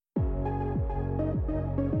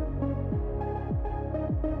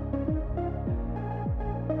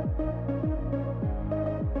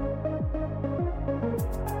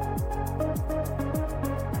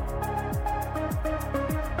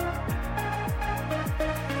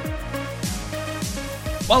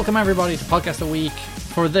Welcome everybody to Podcast a Week.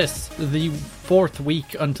 For this, the fourth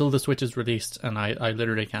week until the Switch is released, and I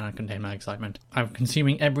literally cannot contain my excitement. I'm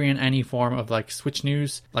consuming every and any form of like Switch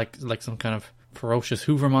news, like some kind of ferocious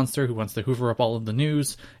Hoover monster who wants to hoover up all of the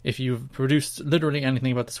news. If you've produced literally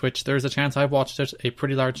anything about the Switch, there's a chance I've watched it, a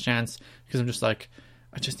pretty large chance, because I'm just like,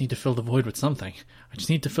 I just need to fill the void with something. I just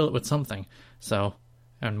need to fill it with something. So,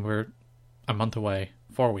 and we're a month away,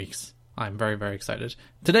 4 weeks. I'm very, very excited.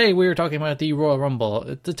 Today we're talking about the Royal Rumble.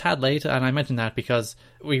 It's a tad late, and I mentioned that because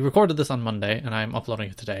we recorded this on Monday, and I'm uploading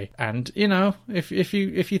it today. And, you know, if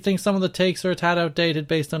you think some of the takes are a tad outdated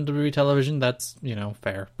based on WWE television, that's, you know,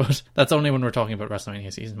 fair. But that's only when we're talking about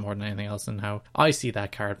WrestleMania season more than anything else, and how I see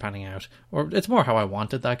that card panning out. Or it's more how I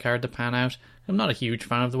wanted that card to pan out. I'm not a huge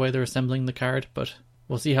fan of the way they're assembling the card, but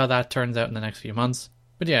we'll see how that turns out in the next few months.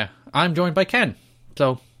 But yeah, I'm joined by Ken.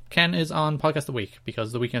 So Ken is on Podcast the Week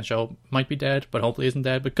because the weekend show might be dead, but hopefully isn't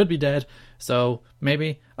dead, but could be dead. So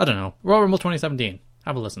maybe, I don't know. Royal Rumble 2017.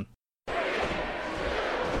 Have a listen.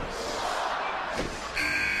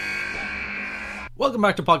 Welcome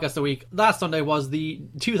back to Podcast the Week. Last Sunday was the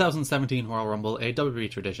 2017 Royal Rumble, a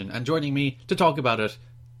WWE tradition, and joining me to talk about it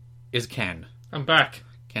is Ken. I'm back.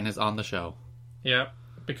 Ken is on the show. Yeah,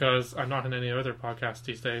 because I'm not in any other podcast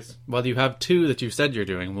these days. Well, you have two that you said you're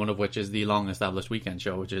doing, one of which is the long-established weekend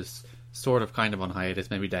show, which is sort of kind of on hiatus,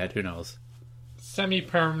 maybe dead, who knows.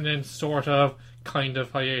 Semi-permanent, sort of, kind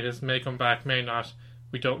of hiatus, may come back, may not.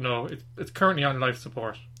 We don't know. It's currently on life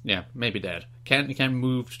support. Yeah, maybe dead. Ken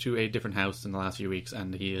moved to a different house in the last few weeks,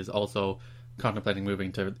 and he is also contemplating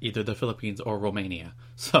moving to either the Philippines or Romania.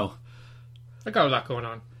 So I got a lot going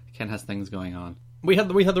on. Ken has things going on. We had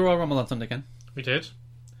the Royal Rumble on Sunday, Ken. We did.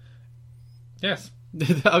 Yes.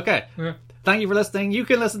 Okay. Yeah. Thank you for listening. You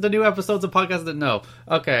can listen to new episodes of podcasts that know.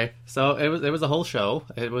 Okay, so it was a whole show.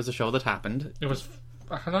 It was a show that happened. It was...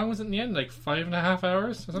 How long was it in the end? Like 5.5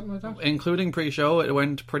 hours or something like that? Including pre-show, it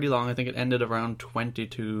went pretty long. I think it ended around 20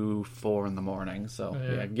 to 4 in the morning. So,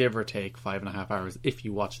 yeah, give or take 5.5 hours if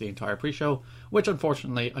you watch the entire pre-show, which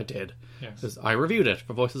unfortunately I did. Yes. Because I reviewed it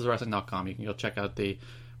for voicesofwrestling.com. You can go check out the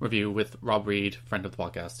review with Rob Reed, friend of the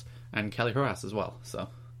podcast, and Kelly Harass as well. So,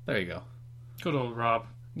 there you go. Good old Rob.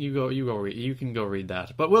 You can go read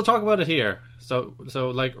that. But we'll talk about it here. So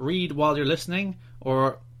like, read while you're listening,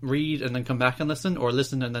 or read and then come back and listen, or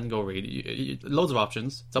listen and then go read. Loads of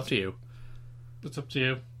options. It's up to you. It's up to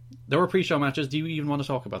you. There were pre-show matches. Do you even want to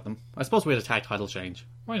talk about them? I suppose we had a tag title change.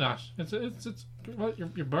 Why not? It's well,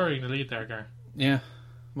 you're burying the lead there, Gar. Yeah.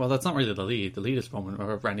 Well, that's not really the lead. The lead is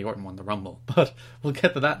Randy Orton won the Rumble. But we'll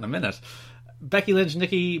get to that in a minute. Becky Lynch,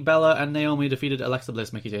 Nikki Bella, and Naomi defeated Alexa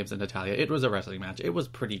Bliss, Mickie James, and Natalya. It was a wrestling match. It was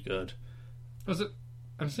pretty good. Was it?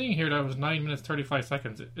 I'm seeing here that it was 9 minutes 35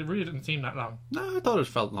 seconds. It really didn't seem that long. No, I thought it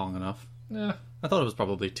felt long enough. Yeah. I thought it was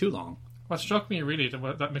probably too long. What struck me really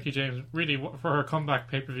that Mickie James really, for her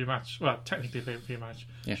comeback pay-per-view match, well, technically pay-per-view match,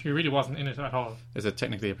 yeah, she really wasn't in it at all. Is it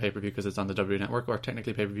technically a pay-per-view because it's on the WWE Network, or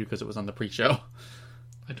technically pay-per-view because it was on the pre-show?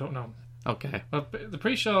 I don't know. Okay. Well, the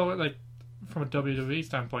pre-show, like, from a WWE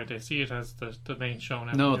standpoint, they see it as the main show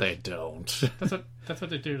now. No, they don't. That's what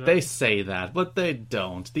they do. Though. They say that, but they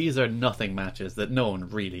don't. These are nothing matches that no one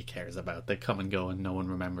really cares about. They come and go and no one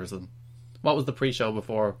remembers them. What was the pre-show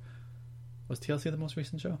before? Was TLC the most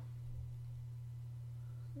recent show?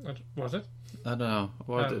 Was it? I don't know.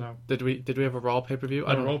 I don't know. Did we have a Raw pay-per-view?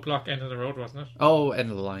 Roadblock End of the Road, wasn't it? Oh, End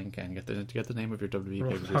of the Line, Ken. Get the name of your WWE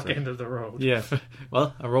pay-per-view. Roadblock End of the Road. Yeah.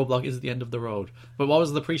 Well, a roadblock is the end of the road. But what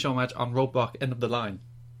was the pre-show match on Roadblock End of the Line?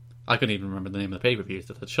 I couldn't even remember the name of the pay-per-view,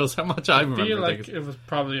 so that shows how much I remember. I feel like things. it was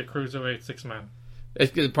probably a Cruiserweight 6-man.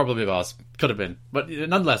 It probably was. Could have been. But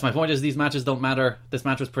nonetheless, my point is these matches don't matter. This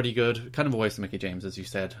match was pretty good. Kind of a waste of Mickie James, as you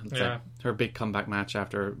said. It's like her big comeback match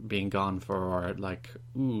after being gone for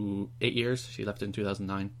 8 years. She left in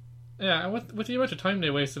 2009. Yeah, and with the amount of time they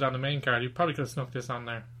wasted on the main card, you probably could have snuck this on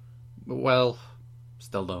there. Well,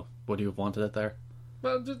 still though, would you have wanted it there?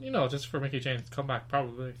 Well, just for Mickie James to come back,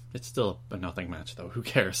 probably. It's still a nothing match though. Who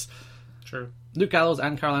cares? True. Luke Gallows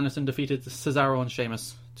and Carl Anderson defeated Cesaro and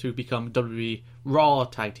Sheamus to become WWE Raw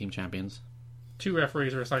Tag Team Champions. 2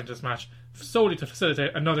 referees were assigned to this match solely to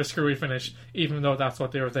facilitate another screwy finish, even though that's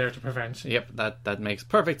what they were there to prevent. Yep, that makes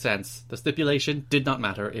perfect sense. The stipulation did not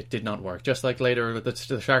matter. It did not work. Just like later with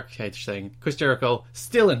the Shark Cage thing, Chris Jericho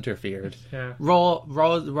still interfered. Yeah. Raw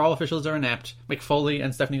officials are inept. Mick Foley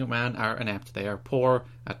and Stephanie McMahon are inept. They are poor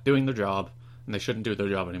at doing their job, and they shouldn't do their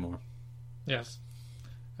job anymore. Yes.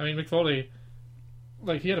 I mean, Mick Foley,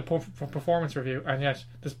 he had a performance review, and yet,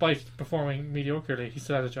 despite performing mediocrely, he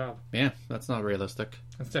still had a job. Yeah, that's not realistic.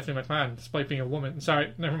 And Stephanie McMahon, despite being a woman...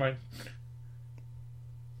 Sorry, never mind.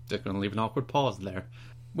 They're going to leave an awkward pause there.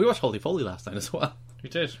 We watched Holy Foley last night as well. We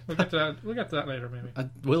did. We'll get to that. We'll get to that later, maybe.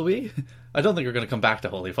 Will we? I don't think we're going to come back to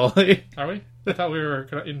Holy Foley. Are we? I thought we were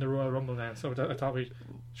kind of in the Royal Rumble now, so I thought we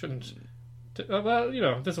shouldn't. Well, you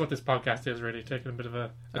know, this is what this podcast is really, taking a bit of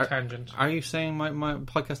a tangent. Are you saying my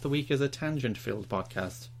podcast of the week is a tangent-filled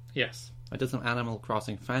podcast? Yes. I did some Animal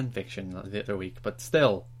Crossing fan fiction the other week, but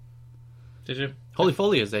still. Did you? Holy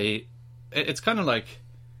Foley is it's kind of like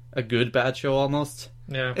a good bad show almost.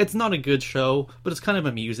 Yeah. It's not a good show, but it's kind of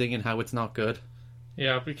amusing in how it's not good.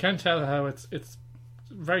 Yeah, we can tell how it's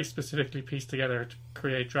very specifically pieced together to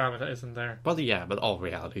create drama that isn't there. Well, yeah, but all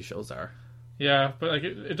reality shows are. Yeah, but like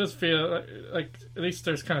it does feel like at least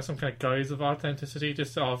there's kind of some kind of guise of authenticity.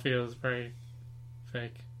 Just all feels very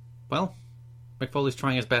fake. Well, McFoley's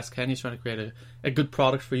trying his best, Ken. He's trying to create a good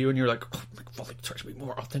product for you, and you're like, oh, McFoley, try to be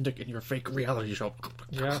more authentic in your fake reality show.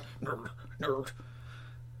 Yeah. Nerd.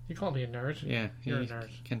 You call me a nerd? Yeah. You're a nerd.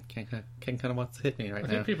 Ken kind of wants to hit me right now.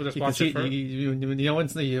 I think people just watch it for... You know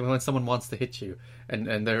when someone wants to hit you,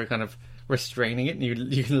 and they're kind of restraining it, and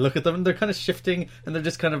you can look at them, and they're kind of shifting, and they're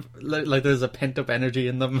just kind of like there's a pent-up energy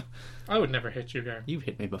in them. I would never hit you, Gary. You've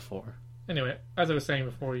hit me before. Anyway, as I was saying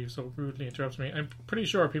before you so rudely interrupted me, I'm pretty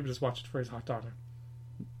sure people just watch it for his hot dog.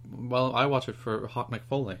 Well, I watch it for Hot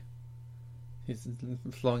McFoley. He's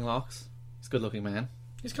flowing locks. He's a good-looking man.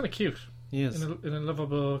 He's kind of cute. He is. In a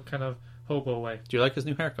lovable kind of hobo way. Do you like his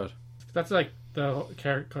new haircut? That's like the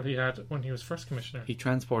haircut he had when he was first commissioner. He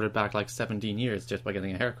transported back like 17 years just by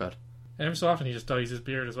getting a haircut. And every so often he just dyes his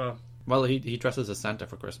beard as well. Well, he dresses as Santa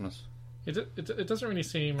for Christmas. It doesn't really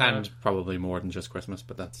seem... And probably more than just Christmas,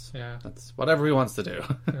 but that's whatever he wants to do.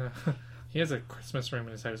 Yeah. He has a Christmas room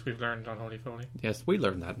in his house, we've learned on Holy Foley. Yes, we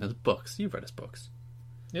learned that in his books. You've read his books.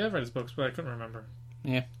 Yeah, I've read his books, but I couldn't remember.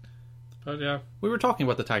 Yeah. But yeah. We were talking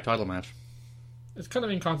about the tag title match. It's kind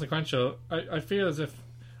of inconsequential. I feel as if...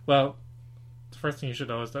 Well, the first thing you should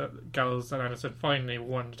know is that Gallows and Anderson finally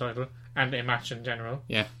won the title, and a match in general.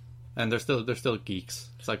 Yeah. And they're still geeks.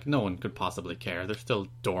 It's like no one could possibly care. They're still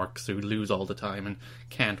dorks who lose all the time and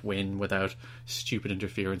can't win without stupid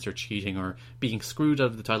interference or cheating or being screwed out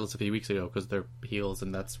of the titles a few weeks ago because they're heels,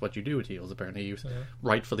 and that's what you do with heels. Apparently, you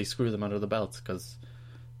rightfully screw them under the belts because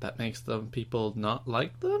that makes them people not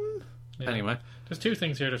like them. Yeah. Anyway, there's two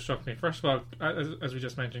things here that struck me. First of all, as we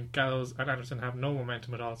just mentioned, Gallows and Anderson have no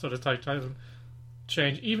momentum at all. So the title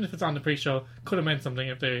change, even if it's on the pre-show, could have meant something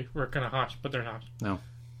if they were kind of hot, but they're not. No.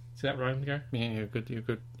 See that rhyme, Gary? Yeah, you're good.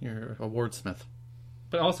 You're a wordsmith.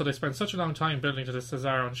 But also, they spent such a long time building to the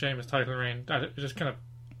Cesaro and Sheamus title reign that it just kind of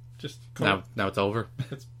now it's over.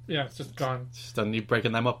 It's just gone. Just don't need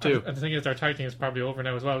breaking them up too. And the thing is, their tag team is probably over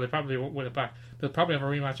now as well. They probably won't win it back. They'll probably have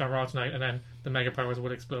a rematch on Raw tonight, and then the Mega Powers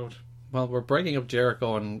will explode. Well, we're breaking up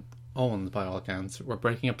Jericho and Owens by all accounts. We're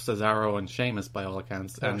breaking up Cesaro and Sheamus by all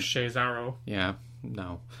accounts. And Cesaro. Yeah.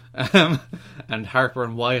 No. And Harper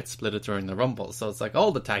and Wyatt split it during the Rumble, so it's like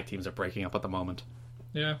all the tag teams are breaking up at the moment.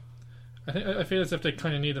 Yeah. I feel as if they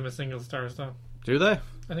kind of need them as single stars, though. Do they?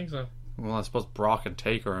 I think so. Well, I suppose Brock and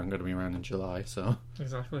Taker aren't going to be around in July, so...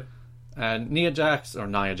 Exactly. And Nia Jax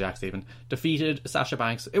even, defeated Sasha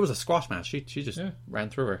Banks. It was a squash match. She just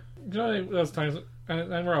ran through her. You know, those times, and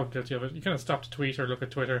we're all guilty of it, you kind of stop to tweet or look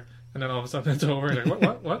at Twitter, and then all of a sudden it's over.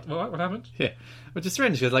 Like, what happened? Yeah. Which is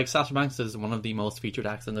strange, because like, Sasha Banks is one of the most featured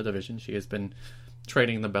acts in the division. She has been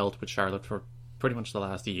trading the belt with Charlotte for pretty much the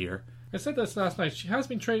last year. I said this last night. She has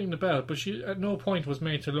been trading the belt, but she at no point was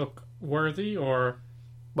made to look worthy or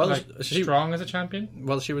strong as a champion.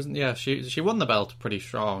 Well, she wasn't. Yeah, she won the belt pretty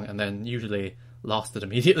strong, and then usually lost it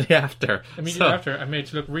immediately after. After, and made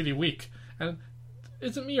to look really weak. And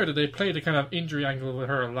is it me, or did they play the kind of injury angle with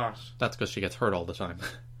her a lot? That's because she gets hurt all the time.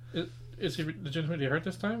 Is she legitimately hurt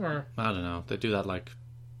this time, or I don't know. They do that like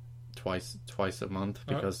twice a month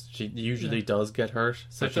because she usually does get hurt,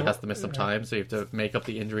 so she has to miss some time. So you have to make up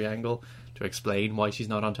the injury angle to explain why she's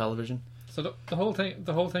not on television. So the whole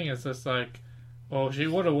thing is this like, oh, she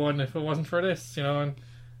would have won if it wasn't for this, you know. And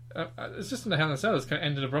it's just in the Hell in a Cell. It's kind of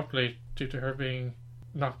ended abruptly due to her being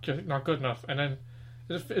not good enough, and then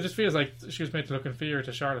it just feels like she was made to look inferior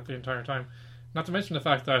to Charlotte the entire time. Not to mention the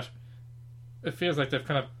fact that it feels like they've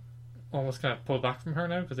almost pulled back from her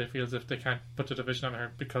now because they feel as if they can't put the division on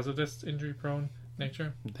her because of this injury-prone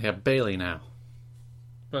nature. They have Bayley now,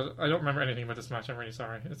 but I don't remember anything about this match. I'm really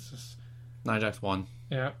sorry. It's just Nia Jax won.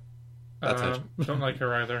 Yeah, that's it. Don't like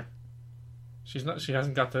her either. She's not. She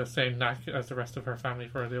hasn't got the same knack as the rest of her family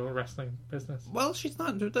for the old wrestling business. Well, she's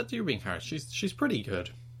not. That you're being harsh. She's pretty good.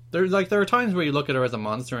 There are times where you look at her as a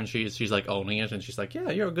monster and she's like owning it, and she's like, yeah,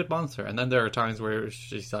 you're a good monster. And then there are times where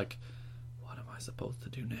she's like, what am I supposed to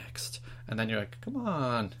do next? And then you're like, come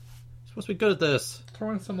on, you're supposed to be good at this.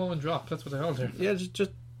 Throw in some moment drop. That's what they all do. Yeah,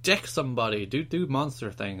 just deck somebody, do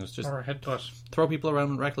monster things, just or a headbutt. throw people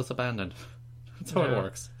around with reckless abandon. That's how it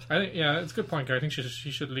works. I think it's a good point, Gary. I think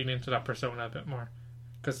she should lean into that persona a bit more,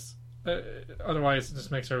 because otherwise it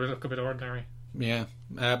just makes her look a bit ordinary. Yeah.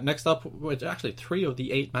 Next up, which actually 3 of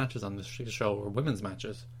the 8 matches on this show were women's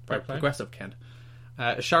matches. Very progressive, Ken.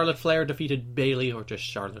 Charlotte Flair defeated Bayley, or just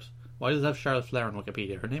Charlotte. Why does it have Charlotte Flair on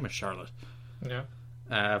Wikipedia? Her name is Charlotte.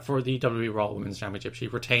 Yeah. For the WWE Raw Women's Championship. She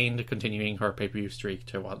retained, continuing her pay-per-view streak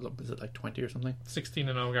to, what, is it like 20 or something?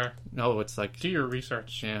 16-0, Gar. No, it's like... Do your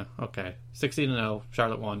research. Yeah, okay. 16-0,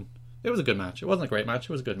 Charlotte won. It was a good match. It wasn't a great match,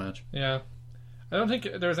 it was a good match. Yeah. I don't think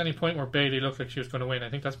there was any point where Bayley looked like she was going to win. I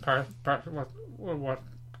think that's part of what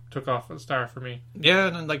took off at the start for me. Yeah,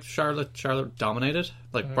 and then like Charlotte dominated.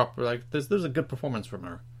 Like proper, like there's a good performance from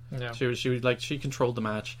her. Yeah. She controlled the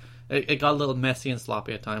match. It got a little messy and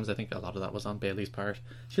sloppy at times. I think a lot of that was on Bayley's part.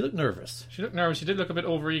 She looked nervous. She did look a bit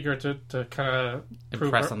overeager to kind of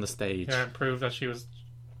impress on the stage. Yeah, and prove that she was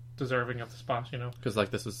deserving of the spot. You know, because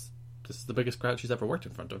like this is the biggest crowd she's ever worked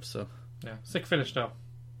in front of. So yeah, sick finish though.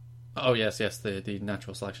 Oh yes, the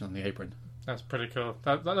natural selection on the apron. That's pretty cool.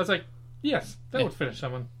 That's like, yes, that would finish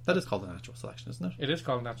someone. That is called a natural selection, isn't it? It is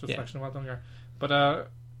called a natural selection. Well done, Gar. But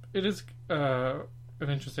it is an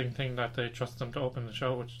interesting thing that they trust them to open the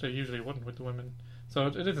show, which they usually wouldn't with the women. So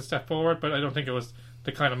it is a step forward, but I don't think it was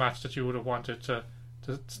the kind of match that you would have wanted to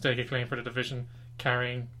stake a claim for the division,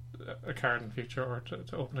 carrying a card in the future, or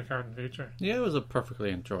to open a card in the future. Yeah, it was a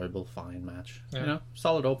perfectly enjoyable, fine match. Yeah. You know,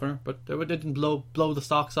 solid opener, but it didn't blow the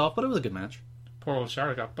socks off, but it was a good match. Poor old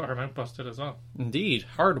Charlotte got her mouth busted as well. Indeed,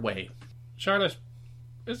 hard way. Charlotte,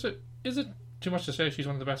 is it too much to say she's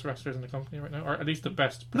one of the best wrestlers in the company right now, or at least the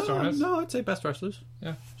best personas? No, I'd say best wrestlers.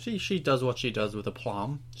 Yeah, she does what she does with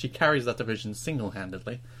aplomb. She carries that division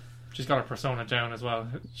single-handedly. She's got her persona down as well.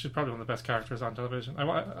 She's probably one of the best characters on television.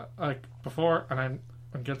 I like before, and I'm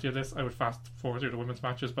guilty of this. I would fast forward through the women's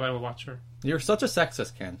matches, but I will watch her. You're such a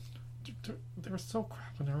sexist, Ken. They were so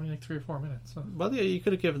crap, and they were only like 3 or 4 minutes. So. Well, yeah, you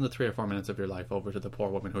could have given the 3 or 4 minutes of your life over to the poor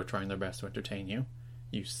women who are trying their best to entertain you.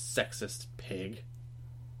 You sexist pig.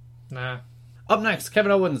 Nah. Up next,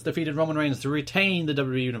 Kevin Owens defeated Roman Reigns to retain the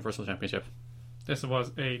WWE Universal Championship. This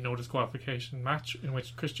was a no disqualification match in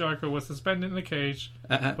which Chris Jericho was suspended in the cage,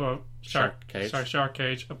 above shark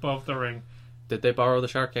cage above the ring. Did they borrow the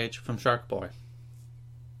shark cage from Shark Boy?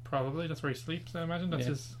 Probably. That's where he sleeps, I imagine. That's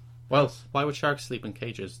his. Well, why would sharks sleep in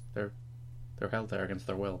cages? They're held there against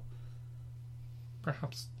their will.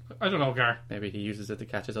 Perhaps. I don't know, Gar. Maybe he uses it to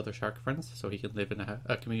catch his other shark friends so he can live in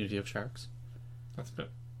a community of sharks. That's a bit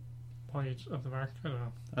wide of the mark.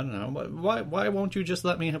 I don't know. Why won't you just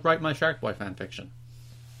let me write my Shark Boy fanfiction?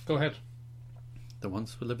 Go ahead. There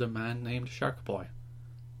once lived a man named Shark Boy.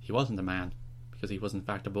 He wasn't a man, because he was in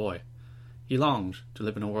fact a boy. He longed to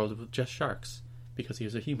live in a world with just sharks, because he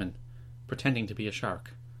was a human, pretending to be a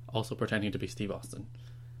shark, also pretending to be Steve Austin.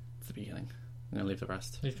 It's the beginning. I'm going to leave the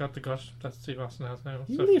rest. He's got the gut that Steve Austin has now.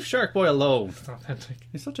 You leave Shark Boy alone. It's not authentic.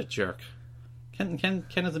 He's such a jerk. Ken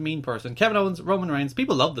is a mean person. Kevin Owens, Roman Reigns.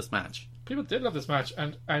 People love this match. People did love this match,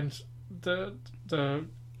 and the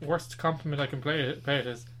worst compliment I can pay it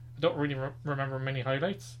is I don't really remember many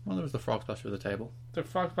highlights. Well, there was the frog splash through the table. The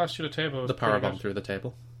frog splash through the table. Was the powerbomb through the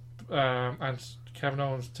table. And Kevin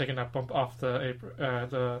Owens taking that bump off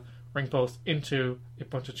the ring post into a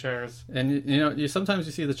bunch of chairs. And you sometimes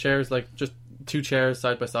you see the chairs like just 2 chairs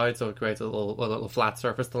side by side, so it creates a little flat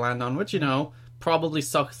surface to land on, which probably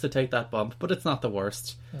sucks to take that bump, but it's not the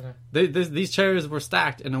worst. Yeah. These chairs were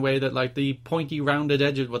stacked in a way that like the pointy rounded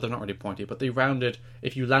edges, well they're not really pointy, but the rounded,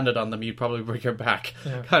 if you landed on them you'd probably break your back,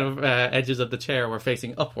 kind of edges of the chair were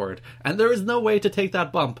facing upward, and there is no way to take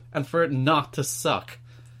that bump and for it not to suck.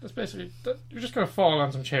 That's basically, you're just going to fall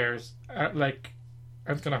on some chairs, and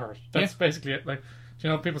it's going to hurt. That's basically it. Like,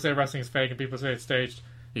 people say wrestling is fake and people say it's staged.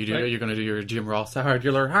 You're going to do your Jim Ross. How do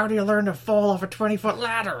you learn to fall off a 20-foot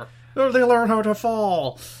ladder? How do they learn how to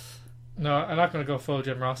fall? No, I'm not going to go full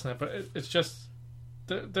Jim Ross on it, but it's just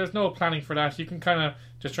there's no planning for that. You can kind of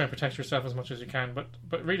just try and protect yourself as much as you can,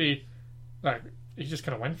 but really, like, he just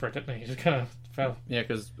kind of went for it, didn't he? He just kind of fell. Yeah,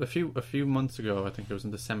 because a few months ago, I think it was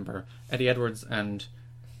in December, Eddie Edwards and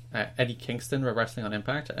Eddie Kingston were wrestling on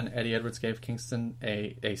Impact, and Eddie Edwards gave Kingston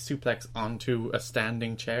a suplex onto a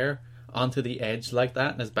standing chair, onto the edge like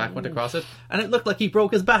that, and his back went across it, and it looked like he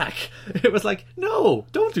broke his back. It was like, no,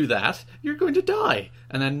 don't do that, you're going to die.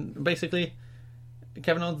 And then basically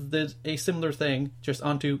Kevin Owens did a similar thing, just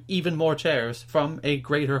onto even more chairs from a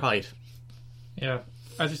greater height. Yeah,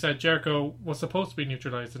 as you said, Jericho was supposed to be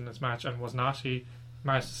neutralised in this match and was not. He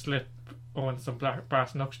managed to slip Owens some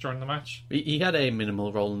brass knucks during the match. He had a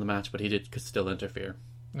minimal role in the match, but he did still interfere.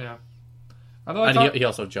 Yeah. Although I And thought, he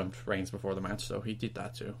also jumped Reigns before the match, so he did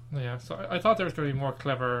that too. yeah, so I thought there was going to be more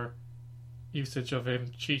clever usage of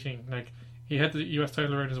him cheating. Like, he had the US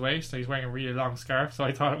title around his waist, so he's wearing a really long scarf, so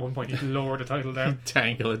I thought at one point he'd lower the title down.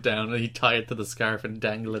 Dangle it down, and he'd tie it to the scarf and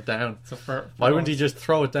dangle it down. So for Why wouldn't he just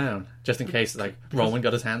throw it down? Just in case, like, Roman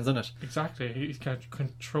got his hands on it. Exactly, he can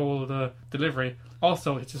control the delivery.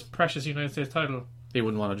 Also, it's his precious United States title. He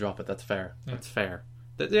wouldn't want to drop it, that's fair. Yeah. That's fair.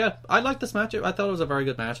 Yeah, I like this match. I thought it was a very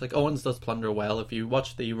good match. Like, Owens does plunder well. If you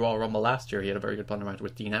watched the Royal Rumble last year, he had a very good plunder match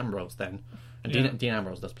with Dean Ambrose then. And Yeah. Dean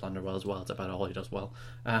Ambrose does plunder well as well. It's about all he does well.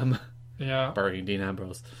 Yeah, Burying Dean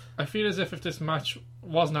Ambrose. I feel as if this match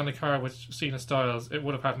wasn't on the card with Cena Styles, it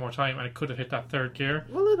would have had more time and it could have hit that third gear.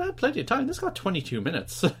 Well, it had plenty of time. This got 22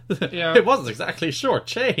 minutes. Yeah. It wasn't exactly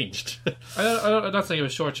short-changed. I'm not saying it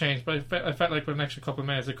was shortchanged, but I felt like with an extra couple of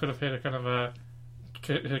minutes, it could have hit a kind of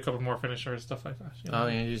hit a couple more finishers and stuff like that. You know? Oh,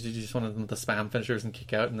 yeah, you just wanted them to spam finishers and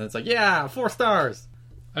kick out, and then it's like, yeah, 4 stars.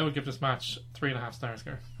 I would give this match 3.5 stars,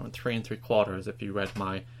 Gareth. I went 3 3/4 if you read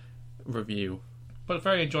my review. But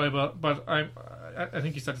very enjoyable. But I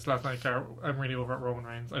think you said this last night, Gareth. I'm really over at Roman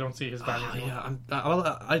Reigns. I don't see his value. Oh, anymore.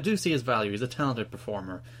 yeah, I do see his value. He's a talented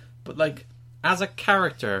performer. But, like, as a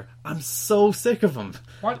character, I'm so sick of him.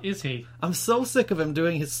 What is he? I'm so sick of him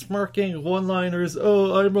doing his smirking one-liners.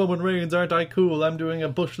 Oh, I'm Roman Reigns, aren't I cool? I'm doing a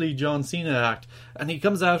Bush League John Cena act. And he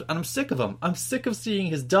comes out, and I'm sick of him. I'm sick of seeing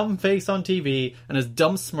his dumb face on TV, and his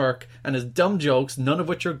dumb smirk, and his dumb jokes, none of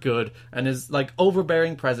which are good, and his, like,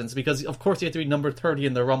 overbearing presence, because, of course, he had to be number 30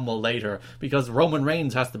 in the Rumble later, because Roman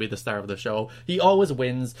Reigns has to be the star of the show. He always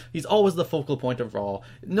wins. He's always the focal point of Raw.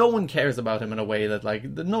 No one cares about him in a way that, like,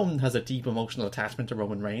 no one has a deep emotional attachment to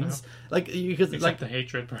Roman Reigns. Like, you could, Except like, the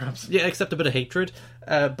hatred, perhaps. yeah, except a bit of hatred.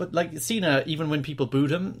 But like Cena, even when people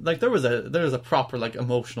booed him, like there was a proper like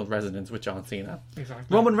emotional resonance with John Cena.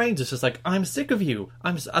 Exactly. Roman Reigns is just like, I'm sick of you.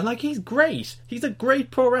 I'm like, he's great. He's a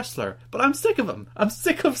great pro wrestler, but I'm sick of him. I'm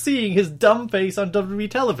sick of seeing his dumb face on WWE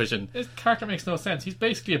television. His character makes no sense. He's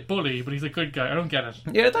basically a bully, but he's a good guy. I don't get it.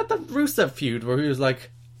 Yeah, that Rusev feud where he was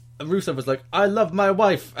like, Rusev was like, I love my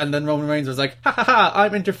wife, and then Roman Reigns was like, ha ha ha,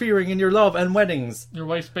 I'm interfering in your love and weddings. Your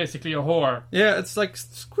wife's basically a whore. Yeah, it's like,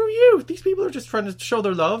 screw you. These people are just trying to show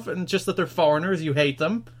their love, and just that they're foreigners, you hate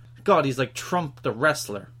them. God, he's like Trump the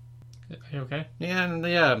wrestler. Are you okay? Yeah,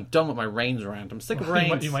 I'm done with my Reigns rant. I'm sick of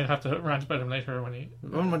Reigns. You might have to rant about him later when he...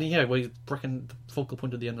 He's breaking the focal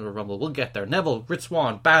point at the end of the Rumble. We'll get there. Neville, Rich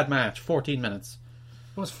Swann, bad match, 14 minutes.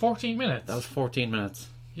 It was 14 minutes. That was 14 minutes.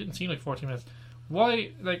 It didn't seem like 14 minutes.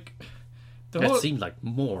 Why, like... It seemed like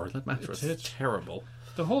more. That match was did. terrible.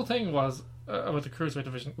 The whole thing was, about the Cruiserweight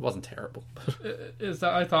division, It wasn't terrible. is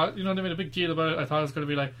that I thought, they made a big deal about it. I thought it was going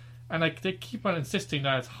to be like... And like they keep on insisting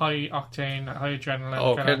that it's high octane, high adrenaline.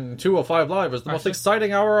 Oh, kinda, 205 Live is the most Actually-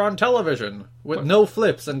 exciting hour on television, with no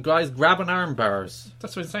flips and guys grabbing arm bars.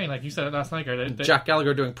 that's what I'm saying. Like you said it last night, Gary. Jack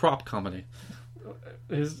Gallagher doing prop comedy.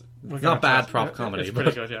 Not bad prop comedy, It's but-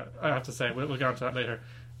 pretty good. Yeah, I have to say we'll get onto that later.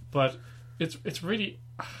 But it's really,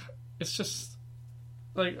 it's just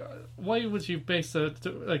like, why would you base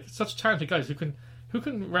like such talented guys who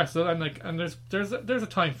can wrestle and there's a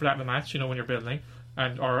time for that in the match, when you're building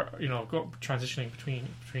or transitioning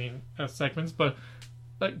between segments, but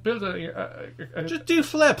like build Just do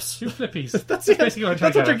flips. do flippies. That's basically what I'm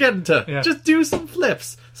trying That's what to you're get getting to. Yeah. Just do some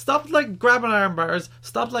flips. Stop like grabbing arm bars.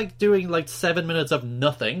 Stop like doing like 7 minutes of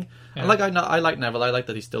nothing. Yeah. And like I like Neville. I like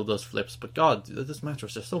that he still does flips. But God, this match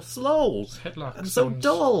was just so slow Headlock and so sounds-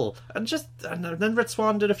 dull. And then Red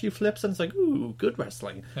Swan did a few flips, and it's like, ooh, good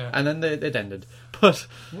wrestling. Yeah. And then it ended. But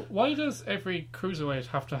Why does every cruiserweight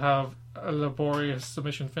have to have a laborious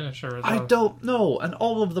submission finisher as well? I don't know, and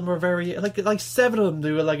all of them are very like 7 of them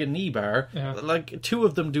do like a knee bar, Yeah. like 2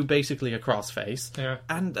 of them do basically a crossface, Yeah.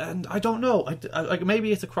 and I don't know, I like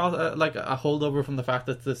maybe it's a like a holdover from the fact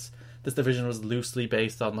that this division was loosely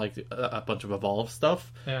based on like a bunch of Evolve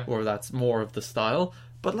stuff, Yeah. or that's more of the style.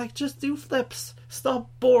 But like, just do flips.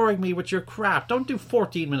 Stop boring me with your crap. Don't do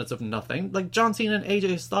 14 minutes of nothing. Like John Cena and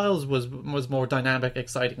AJ Styles was more dynamic,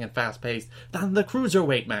 exciting, and fast paced than the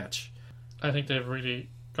cruiserweight match. I think they've really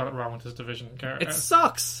got it wrong with this division. It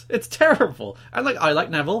sucks. It's terrible. I like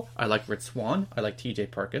Neville. I like Rich Swann. I like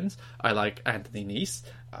TJ Perkins. I like Anthony Nese.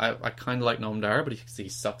 I kind of like Noam Dar, but he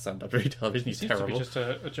sucks on WWE television. He's Seems terrible. to be just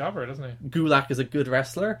a jobber, doesn't he? Gulak is a good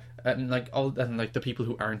wrestler, and like the people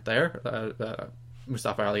who aren't there.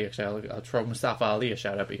 Mustafa Ali, actually, I'll throw Mustafa Ali a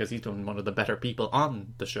shout out because he's been one of the better people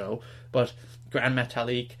on the show. But Grand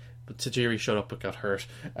Metalik, Tajiri showed up but got hurt.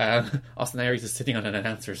 Austin Aries is sitting on an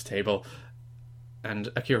announcer's table. and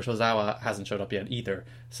Akira Tozawa hasn't showed up yet either.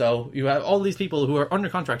 So you have all these people who are under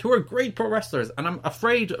contract, who are great pro wrestlers, and I'm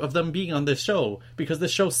afraid of them being on this show, because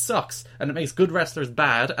this show sucks, and it makes good wrestlers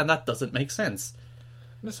bad, and that doesn't make sense.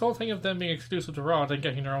 This whole thing of them being exclusive to Raw and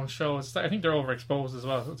getting their own shows, I think they're overexposed as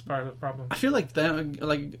well. It's part of the problem. I feel like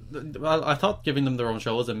I thought giving them their own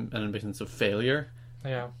show was an admittance of failure.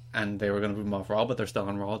 Yeah. And they were going to move them off Raw, but they're still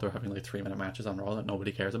on Raw. They're having like 3-minute matches on Raw that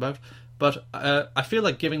nobody cares about. But I feel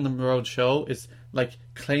like giving them their own show is like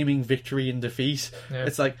claiming victory in defeat. Yeah.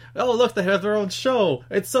 It's like, oh look, they have their own show.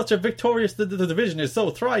 It's such a victorious. The division is so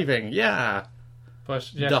thriving. Yeah.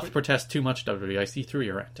 But yeah, Doth protest too much, WWE. I see through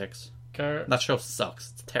your antics. That show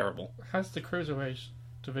sucks. It's terrible. Has the cruiserweight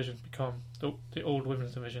division become the old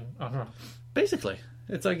women's division on Raw? Basically.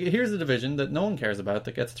 It's like, here's a division that no one cares about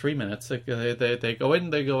that gets 3 minutes. They go in,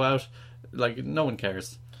 they go out, like, no one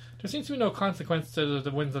cares. There seems to be no consequence to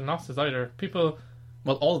the wins and losses either. People...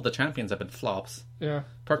 Well, all of the champions have been flops. Yeah.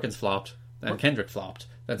 Perkins flopped, then Kendrick flopped,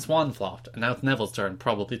 then Swan flopped, and now it's Neville's turn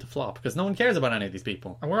probably to flop, because no one cares about any of these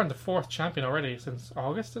people. And we're on the 4th champion already since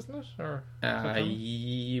August, isn't it? Or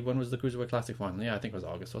when was the Cruiserweight Classic one? Yeah, I think it was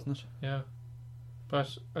August, wasn't it? Yeah.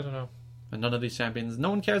 But, I don't know. And none of these champions, no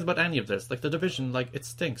one cares about any of this. Like, the division, like, it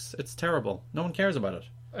stinks. It's terrible. No one cares about it.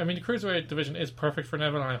 I mean, the Cruiserweight division is perfect for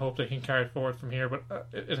Neville, and I hope they can carry it forward from here, but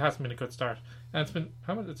it hasn't been a good start. And it's been,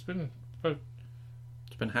 how much? It's been about...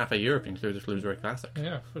 It's been half a year if you include the Cruiserweight Classic.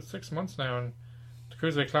 Yeah, for 6 months now, and the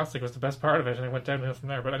Cruiserweight Classic was the best part of it, and it went downhill from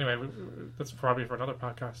there. But anyway, that's probably for another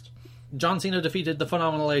podcast. John Cena defeated the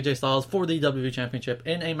phenomenal AJ Styles for the WWE Championship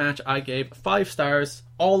in a match I gave 5 stars.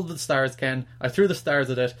 All the stars, Ken. I threw the stars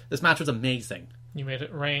at it. This match was amazing. You made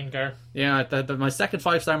it rain, Gar. Yeah, my second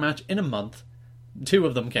 5-star match in a month. 2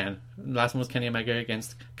 of them, Ken. The last one was Kenny Omega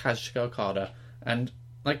against Kazuchika Okada. And,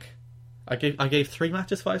 like, I gave 3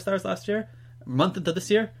 matches 5 stars last year. A month into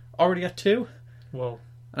this year, already at 2. Whoa.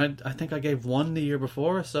 And I think I gave 1 the year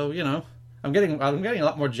before, so, you know, I'm getting a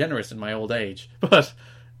lot more generous in my old age. But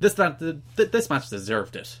this match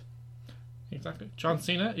deserved it. Exactly. John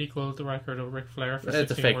Cena equaled the record of Ric Flair for 16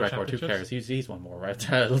 It's a fake World record. Who cares? He's won more red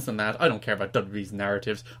titles than that. I don't care about WWE's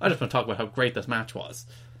narratives. I just want to talk about how great this match was.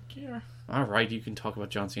 Yeah. All right, you can talk about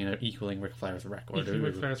John Cena equaling Ric Flair's record. Equaling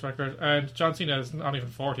Ric Flair's record, and John Cena is not even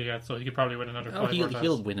 40 yet, so he could probably win another 5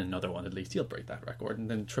 he'll win another one at least. He'll break that record, and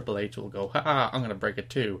then Triple H will go, "Ha! I'm going to break it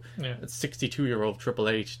too." Yeah. It's 62-year-old Triple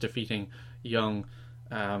H defeating young.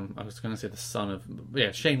 I was going to say the son of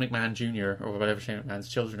Shane McMahon Jr. or whatever Shane McMahon's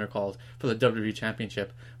children are called for the WWE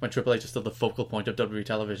Championship when Triple H is still the focal point of WWE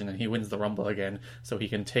television, and he wins the Rumble again so he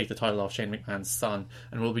can take the title off Shane McMahon's son.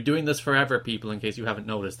 And we'll be doing this forever, people, in case you haven't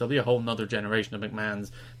noticed. There'll be a whole nother generation of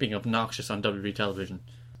McMahons being obnoxious on WWE television.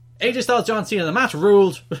 AJ Styles, John Cena, the match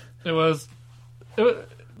ruled. It was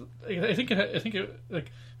I think it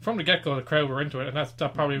like from the get-go, the crowd were into it, and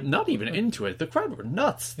that probably... Not even into it. The crowd were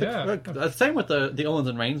nuts. Yeah. Same with the Owens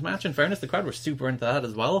and Reigns match. In fairness, the crowd were super into that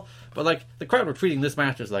as well. But, like, the crowd were treating this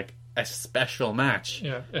match as, like, a special match.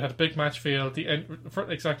 Yeah, it had a big match feel.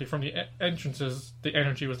 Exactly, from the entrances, the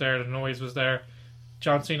energy was there, the noise was there.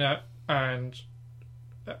 John Cena and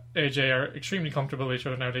AJ are extremely comfortable with each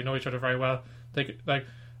other now. They know each other very well.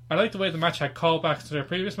 I like the way the match had callbacks to their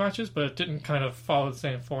previous matches, but it didn't kind of follow the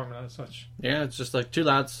same formula as such. Yeah, it's just like 2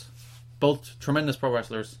 lads, both tremendous pro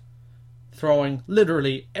wrestlers, throwing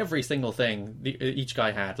literally every single thing each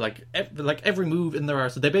guy had. Like every move in their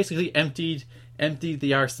arsenal. They basically emptied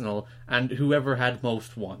the arsenal, and whoever had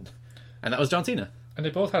most won. And that was John Cena. And they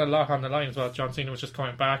both had a lot on the line as well. John Cena was just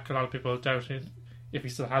coming back. A lot of people doubted if he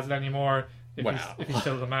still has it anymore, if he's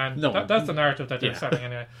still the man. No. That's the narrative that they're setting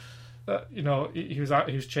anyway. He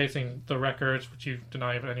was chasing the record, which you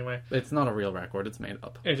deny, but anyway, it's not a real record; it's made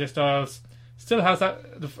up. AJ Styles still has that.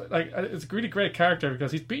 It's a really great character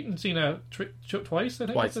because he's beaten Cena twice. I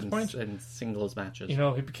think twice at this point in singles matches. You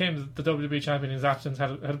know, he became the WWE champion in his absence.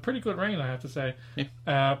 Had a pretty good reign, I have to say.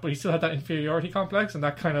 Yeah. But he still had that inferiority complex, and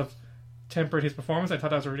that kind of tempered his performance. I thought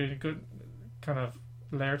that was a really good kind of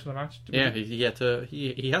layer to the match. Yeah, he had to.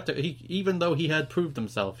 Even though he had proved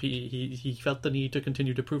himself, he felt the need to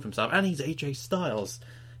continue to prove himself. And he's AJ Styles.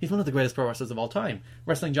 He's one of the greatest pro wrestlers of all time,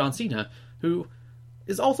 wrestling John Cena, who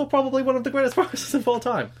is also probably one of the greatest pro wrestlers of all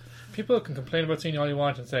time. People can complain about Cena all you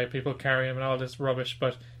want and say people carry him and all this rubbish,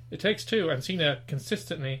 but it takes 2. And Cena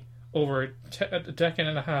consistently over a decade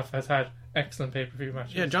and a half has had excellent pay-per-view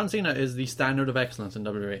matches. Yeah, John Cena is the standard of excellence in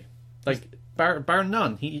WWE. Like, bar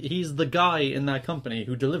none. He's the guy in that company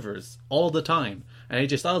who delivers all the time. And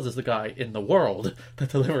AJ Styles is the guy in the world that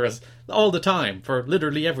delivers all the time for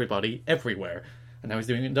literally everybody, everywhere. And now he's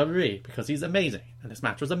doing it in WWE because he's amazing. And this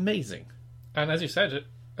match was amazing. And as you said,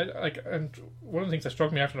 and one of the things that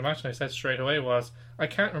struck me after the match, and I said straight away, was I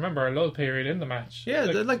can't remember a lull period in the match. Yeah,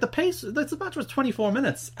 the pace. The match was 24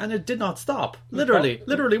 minutes, and it did not stop. Literally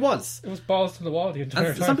was. It was balls to the wall the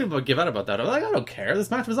entire time. Some people would give out about that. I'm like, I don't care.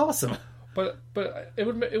 This match was awesome. But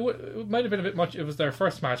it might have been a bit much. It was their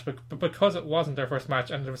first match, but because it wasn't their first match,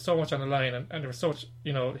 and there was so much on the line, and there was so much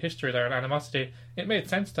history there and animosity, it made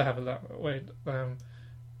sense to have it that way.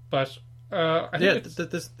 But I think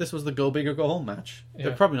this was the go big or go home match. Yeah.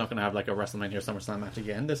 They're probably not going to have like a WrestleMania or SummerSlam match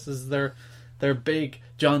again. This is their big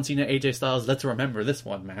John Cena, AJ Styles. Let's remember this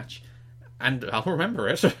one match, and I'll remember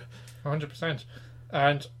it. 100%.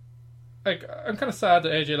 And I'm kind of sad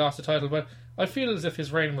that AJ lost the title, but I feel as if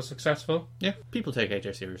his reign was successful. Yeah, people take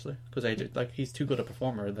AJ seriously because AJ, he's too good a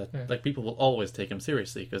performer that people will always take him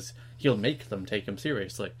seriously because he'll make them take him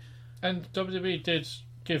seriously. And WWE did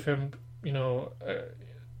give him,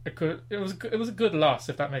 it was a good loss,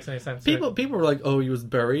 if that makes any sense. People were like, "Oh, he was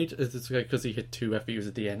buried." It's because he hit 2 FUs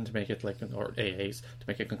at the end to make it or AAs to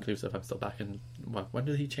make it conclusive. I'm still back in. When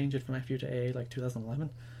did he change it from FU to AA? Like 2011.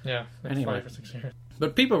 Yeah, anyway. 5 or 6 years.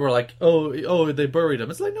 But people were like, oh, they buried him.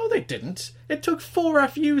 It's like, no, they didn't. It took 4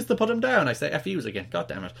 FUs to put him down. I say FUs again. God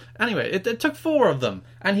damn it. Anyway, it took 4 of them.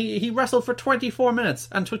 And he wrestled for 24 minutes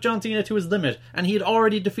and took John Cena to his limit. And he had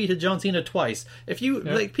already defeated John Cena twice. If you,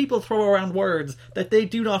 people throw around words that they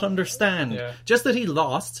do not understand. Yeah. Just that he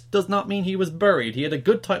lost does not mean he was buried. He had a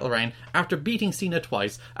good title reign after beating Cena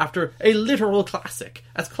twice, after a literal classic.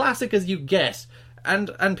 As classic as you get.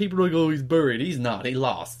 And people are like, oh, he's buried. He's not. He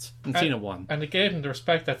lost. And Cena won. And it gave him the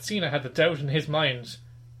respect that Cena had the doubt in his mind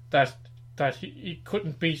that he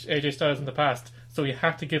couldn't beat AJ Styles in the past. So he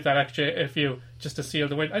had to give that extra FU just to seal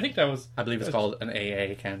the win. I think that was... I believe it's called an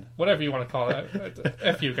AA, Ken. Whatever you want to call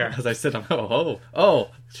it. FU, Gar. As I said, I'm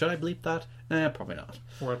should I bleep that? Probably not.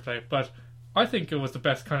 Wordplay. But I think it was the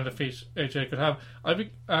best kind of defeat AJ could have.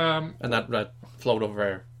 And that flowed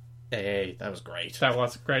over AA. That was great. That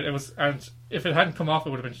was great. It was, and if it hadn't come off, it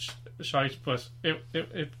would have been shite. But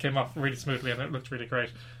it came off really smoothly, and it looked really great.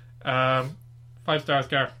 5 stars,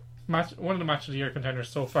 Gar. One of the match of the year contenders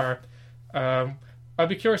so far. I'll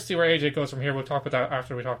be curious to see where AJ goes from here. We'll talk about that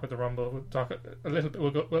after we talk about the Rumble. We'll talk a little bit.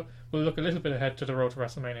 We'll look a little bit ahead to the road to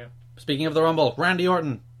WrestleMania. Speaking of the Rumble, Randy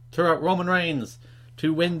Orton threw out Roman Reigns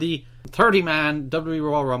to win the 30-man WWE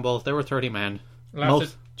Royal Rumble. There were 30 men.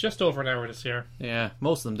 Lasted just over an hour this year. Yeah,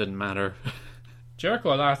 most of them didn't matter.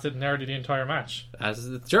 Jericho lasted nearly the entire match.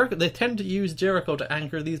 Jericho, they tend to use Jericho to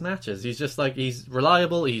anchor these matches. He's just he's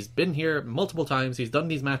reliable. He's been here multiple times. He's done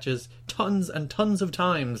these matches tons and tons of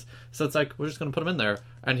times. So it's like, we're just going to put him in there,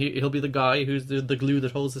 and he'll be the guy who's the glue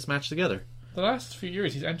that holds this match together. The last few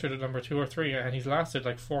years, he's entered at number 2 or 3, and he's lasted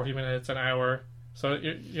 40 minutes, an hour. So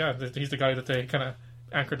yeah, he's the guy that they kind of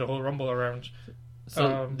anchored the whole Rumble around.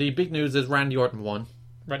 So the big news is Randy Orton won.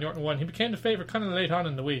 Randy Orton won. He became the favourite kind of late on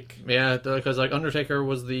in the week. Yeah, because Undertaker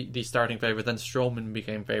was the starting favourite, then Strowman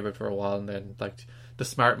became favourite for a while, and then the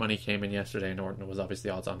smart money came in yesterday, and Orton was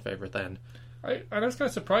obviously odds-on favourite then. I was kind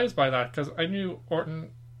of surprised by that, because I knew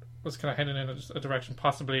Orton was kind of heading in a direction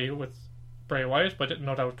possibly with Bray Wyatt, but I didn't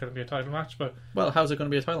know that was going to be a title match. But well, how's it going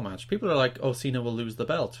to be a title match? People are like, oh, Cena will lose the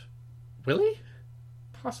belt. Will he?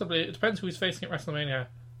 Possibly. It depends who he's facing at WrestleMania.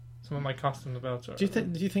 Someone might cost him the belt. Do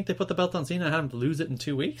you think they put the belt on Cena and have him lose it in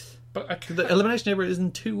 2 weeks? But the Elimination Chamber is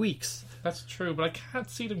in 2 weeks. That's true, but I can't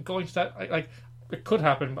see them going to that. It could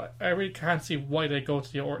happen, but I really can't see why they go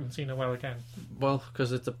to the Orton Cena well again. Well,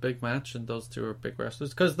 because it's a big match and those two are big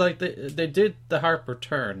wrestlers. Because they did the Harper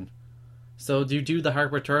turn. So do you do the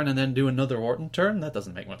Harper turn and then do another Orton turn? That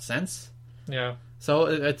doesn't make much sense. Yeah. So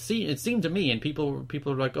it seemed to me, and people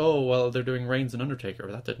are like, oh, well, they're doing Reigns and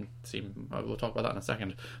Undertaker. That didn't seem... We'll talk about that in a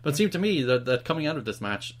second. But it seemed to me that coming out of this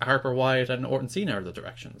match, Harper, Wyatt, and Orton Cena are the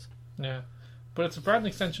directions. Yeah. But it's a brand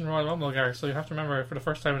extension Royal Rumble, Gareth, so you have to remember, for the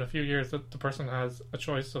first time in a few years, that the person has a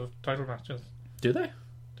choice of title matches. Do they?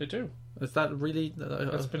 They do. Is that really...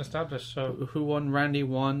 That's been established, so... Who won? Randy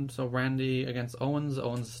won, so Randy against Owens.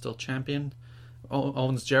 Owens is still champion.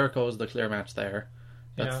 Owens-Jericho is the clear match there.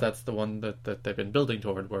 That's the one that they've been building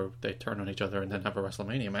toward, where they turn on each other and then have a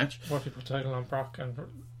WrestleMania match. What if you put title on Brock and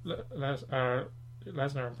Lesnar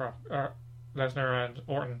and Brock, Lesnar and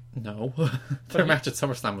Orton? No, their match at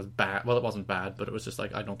SummerSlam was bad. Well, it wasn't bad, but it was just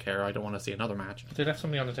like, I don't care. I don't want to see another match. But they left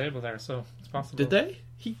somebody on the table there, so it's possible. Did they?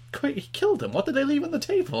 He killed him. What did they leave on the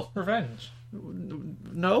table? Revenge.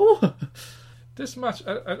 No. This match,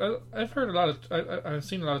 I've heard a lot of... I've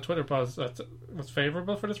seen a lot of Twitter buzz that was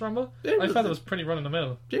favourable for this Rumble. I thought it was pretty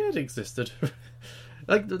run-of-the-mill. Yeah, it existed.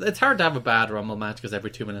 Like, it's hard to have a bad Rumble match because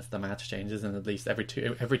every 2 minutes the match changes, and at least every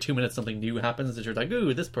 2 minutes something new happens that you're like,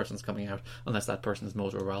 ooh, this person's coming out, unless that person's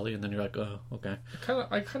Mojo Rawley, and then you're like, oh, okay.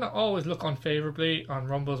 I kind of always look unfavorably on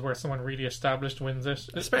Rumbles where someone really established wins it.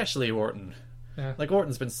 Especially Orton. Yeah. Like,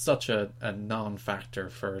 Orton's been such a non-factor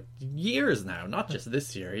for years now, not just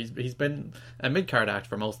this year. He's been a mid-card act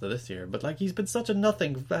for most of this year, but like he's been such a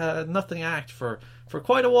nothing act for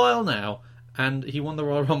quite a while now, and he won the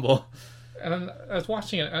Royal Rumble. And then I was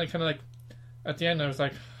watching it, and I kind of like, at the end, I was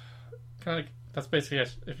like, kind of like, that's basically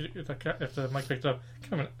it. If the mic picked up,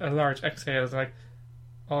 kind of a large exhale. I was like,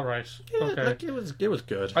 all right, Yeah, okay. like it was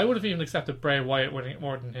good. I would have even accepted Bray Wyatt winning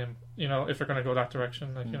more than him. You know, if they're going to go that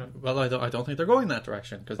direction, like, you know, Well, I don't think they're going that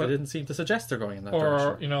direction because they didn't seem to suggest they're going in that or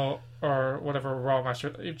direction. you know, or whatever Raw master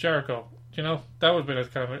Jericho. You know, that would have been a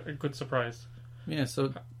kind of a good surprise. Yeah,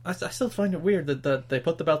 so I still find it weird that they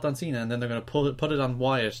put the belt on Cena and then they're going to put it on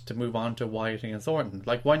Wyatt to move on to Wyatt against Orton.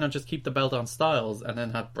 Like, why not just keep the belt on Styles and then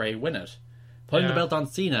have Bray win it? Putting the belt on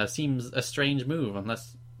Cena seems a strange move,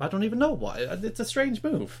 unless I don't even know why. It's a strange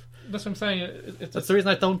move. That's what I'm saying. That's the reason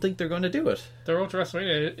I don't think they're going to do it. The road to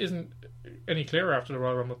WrestleMania isn't any clearer after the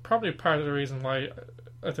Royal Rumble. Probably part of the reason why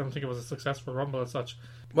I don't think it was a successful Rumble as such.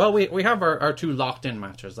 Well, we have our two locked-in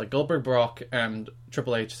matches. Like, Goldberg, Brock, and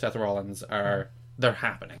Triple H, Seth Rollins they're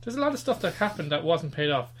happening. There's a lot of stuff that happened that wasn't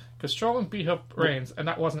paid off. Because Strowman beat up Reigns, and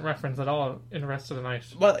that wasn't referenced at all in the rest of the night.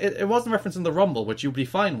 Well, it wasn't referenced in the Rumble, which you'd be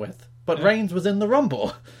fine with. But Reigns was in the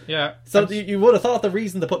Rumble. Yeah. So you would have thought the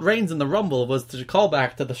reason to put Reigns in the Rumble was to call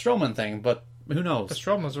back to the Strowman thing, but who knows? The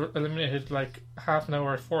Strowman was eliminated like half an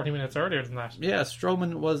hour, 40 minutes earlier than that. Yeah,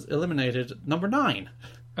 Strowman was eliminated number 9.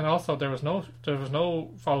 And also, there was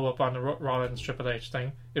no follow up on the Rollins Triple H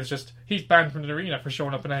thing. It was just he's banned from the arena for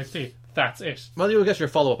showing up in NXT. That's it. Well, you'll get your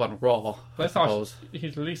follow up on Raw. I thought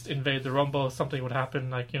he'd at least invade the Rumble. Something would happen,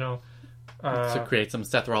 like, you know, to create some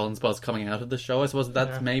Seth Rollins buzz coming out of the show. I suppose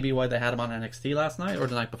that's maybe why they had him on NXT last night or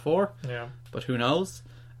the night before. Yeah. But who knows?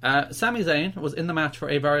 Sami Zayn was in the match for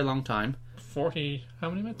a very long time. 40, how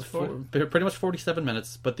many minutes? Pretty much 47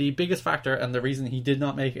 minutes. But the biggest factor and the reason he did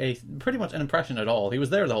not make pretty much an impression at all, he was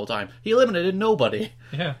there the whole time. He eliminated nobody.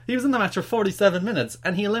 Yeah. He was in the match for 47 minutes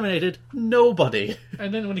and he eliminated nobody.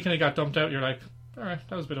 And then when he kind of got dumped out, you're like, all right,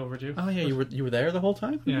 that was a bit overdue. Oh yeah, you were there the whole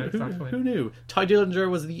time? Yeah, exactly. Who knew? Ty Dillinger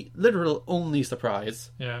was the literal only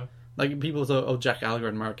surprise. Yeah. Like, people say, oh, Jack Gallagher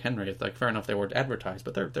and Mark Henry. It's like, fair enough, they weren't advertised,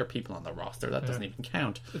 but they're people on the roster. That doesn't even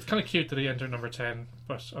count. It's kind of cute that he entered number 10,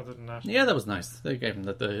 but other than that... Yeah, that was nice. They gave him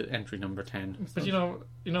the entry number 10. But, you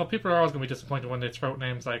know, people are always going to be disappointed when they throw out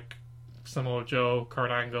names like Samoa Joe, Kurt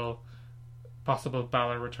Angle, possible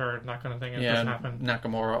Balor return, that kind of thing. It doesn't happen.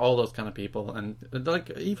 Nakamura, all those kind of people. And,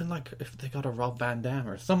 like, even, like, if they got a Rob Van Dam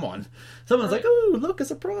or someone's like, oh, look, a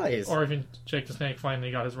surprise. Or even Jake the Snake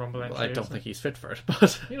finally got his Rumble entry. Well, I don't think he's fit for it,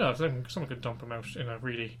 but... You know, someone could dump him out in a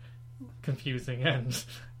really confusing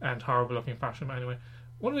and horrible looking fashion. But anyway,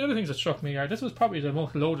 one of the other things that struck me this was probably the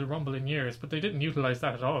most loaded Rumble in years, but they didn't utilise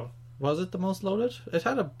that at all. Was it the most loaded? It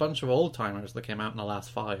had a bunch of old-timers that came out in the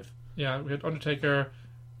last 5. Yeah, we had Undertaker...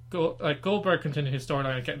 Goldberg continued his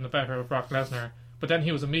storyline of getting the better of Brock Lesnar, but then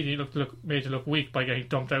he was immediately made to look weak by getting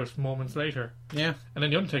dumped out moments later. Yeah. And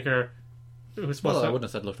then the Undertaker, who was supposed I to... wouldn't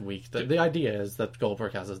have said looked weak. The idea is that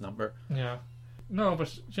Goldberg has his number. Yeah. No,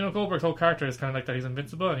 but, you know, Goldberg's whole character is kind of like that he's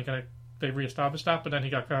invincible, and they re-established that, but then he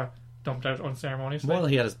got dumped out unceremoniously. Well,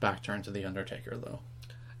 he had his back turned to the Undertaker, though.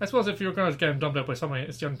 I suppose if you were going to get him dumped out by somebody,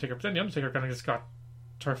 it's the Undertaker, but then the Undertaker kind of just got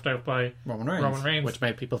turfed out by Roman Reigns. Which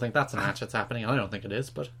made people think that's a match that's happening. I don't think it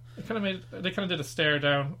is, but they kind of did a stare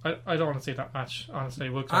down. I don't want to see that match,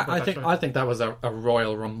 honestly. I think that was a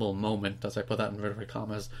Royal Rumble moment, as I put that in inverted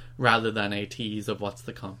commas, rather than a tease of what's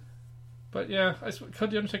to come. But yeah,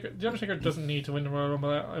 could the Undertaker doesn't need to win the Royal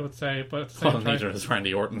Rumble, I would say, but at the same time, neither does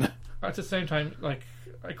Randy Orton. At the same time, like,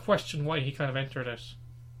 I question why he kind of entered it.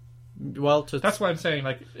 Well, that's why I'm saying,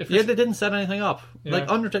 like, if they didn't set anything up. Yeah. Like,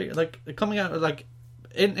 Undertaker, like, coming out, like,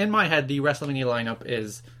 in my head, the WrestleMania lineup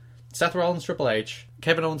is Seth Rollins, Triple H,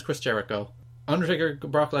 Kevin Owens, Chris Jericho, Undertaker,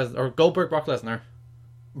 Brock Lesnar, or Goldberg, Brock Lesnar,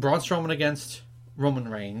 Braun Strowman against Roman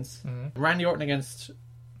Reigns, Randy Orton against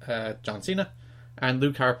John Cena, and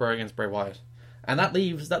Luke Harper against Bray Wyatt. And that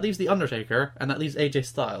leaves the Undertaker, and that leaves AJ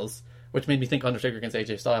Styles, which made me think Undertaker against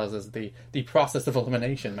AJ Styles is the process of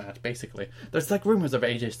elimination match, basically. There's, like, rumours of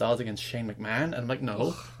AJ Styles against Shane McMahon, and I'm like,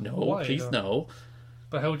 no, why, please, no.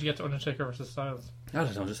 But how would you get to Undertaker versus Styles? I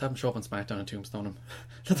don't know, just have him show up on SmackDown and tombstone him.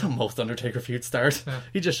 That's how most Undertaker feuds start. Yeah.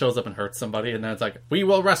 He just shows up and hurts somebody, and then it's like, we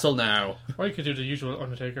will wrestle now. Or you could do the usual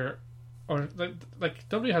Undertaker or like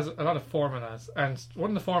W has a lot of formulas, and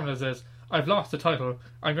one of the formulas is I've lost the title.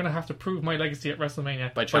 I'm going to have to prove my legacy at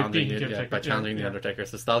WrestleMania by challenging beating the, by challenging the Undertaker.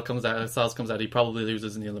 So Styles comes out, he probably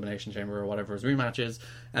loses in the Elimination Chamber or whatever his rematch is,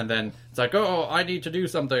 and then it's like, oh, I need to do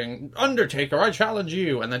something. Undertaker, I challenge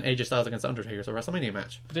you, and then AJ Styles against Undertaker, so WrestleMania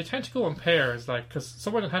match. But they tend to go in pairs, like because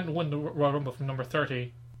someone hadn't won the Royal Rumble from number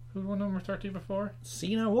 30. Who won number 30 before?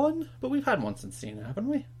 Cena won, but we've had one since Cena, haven't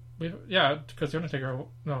we? Because the Undertaker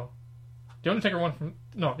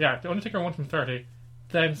won from 30.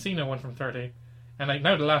 Then Cena won from 30, and like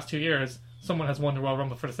now the last 2 years, someone has won the Royal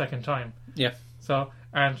Rumble for the second time. Yeah. So,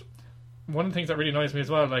 and one of the things that really annoys me as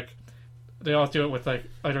well, like they always do it with like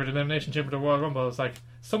either the Elimination Chamber or the Royal Rumble. It's like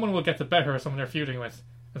someone will get the better of someone they're feuding with.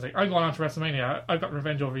 It's like I'm going on to WrestleMania. I've got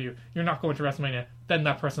revenge over you. You're not going to WrestleMania. Then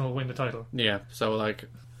that person will win the title. Yeah. So like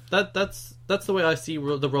that's the way I see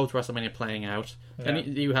the road to WrestleMania playing out. Yeah.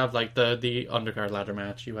 And you have like the undercard ladder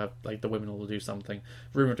match. You have like the women will do something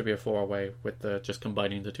rumored to be a 4-way with the just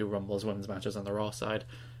combining the two Rumbles women's matches on the Raw side.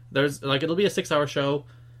 There's like it'll be a 6-hour show.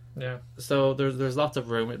 Yeah. So there's lots of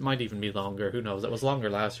room. It might even be longer. Who knows? It was longer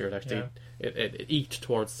last year. It actually Yeah. it eked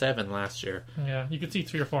towards 7 last year. Yeah, you could see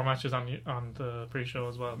 3 or 4 matches on the pre-show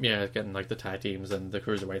as well. Yeah, getting like the tag teams and the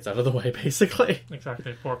cruiserweights out of the way, basically.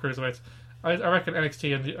 Exactly, 4 cruiserweights. I reckon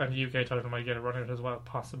NXT and the UK title might get a run out as well,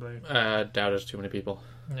 possibly. Doubt it. Too many people.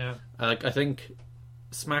 Yeah. I think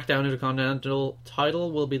SmackDown Intercontinental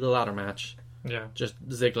title will be the ladder match. Yeah. Just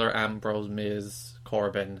Ziggler, Ambrose, Miz,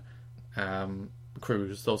 Corbin,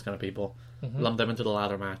 Cruz, those kind of people. Mm-hmm. Lump them into the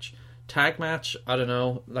ladder match. Tag match, I don't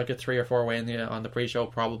know, like a 3 or 4 way on the pre-show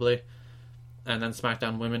probably. And then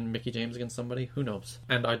SmackDown Women, Mickie James against somebody, who knows?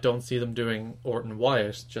 And I don't see them doing Orton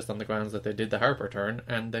Wyatt just on the grounds that they did the Harper turn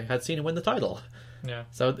and they had Cena win the title. Yeah.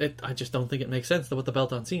 So I just don't think it makes sense to put the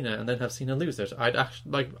belt on Cena and then have Cena lose it. I'd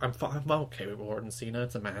actually I'm okay with Orton Cena.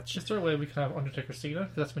 It's a match. Is there a way we can have Undertaker Cena?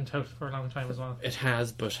 Because that's been touted for a long time as well. It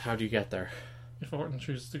has, but how do you get there? If Orton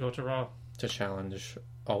chooses to go to Raw. To challenge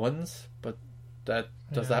Owens, but does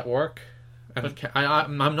Yeah. that work? And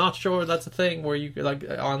I'm not sure that's a thing where you like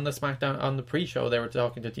on the SmackDown on the pre-show they were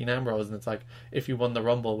talking to Dean Ambrose and it's like if you won the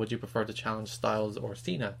Rumble would you prefer to challenge Styles or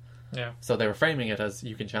Cena? Yeah. So they were framing it as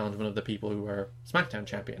you can challenge one of the people who are SmackDown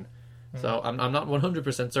champion. So I'm not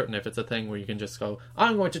 100% certain if it's a thing where you can just go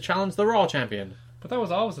I'm going to challenge the Raw champion. But that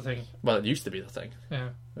was always the thing. Well, it used to be the thing. Yeah.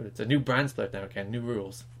 It's a new brand split now, Ken. New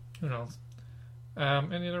rules. Who knows?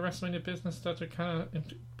 Any other WrestleMania business that are kind of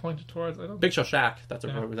pointed towards? I don't. Big Show Shaq. That's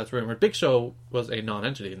rumored. Big Show was a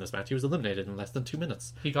non-entity in this match. He was eliminated in less than 2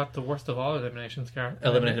 minutes. He got the worst of all eliminations, Gar.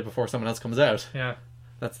 Eliminated before someone else comes out. Yeah.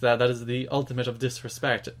 That is the ultimate of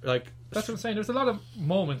disrespect. Like that's what I'm saying. There's a lot of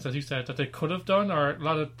moments, as you said, that they could have done, or a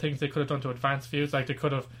lot of things they could have done to advance feuds. Like they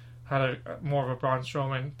could have had a more of a Braun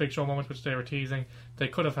Strowman Big Show moment, which they were teasing. They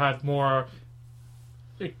could have had more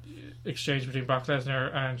exchange between Brock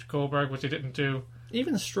Lesnar and Goldberg, which they didn't do.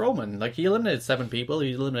 Even Strowman, like he eliminated 7 people.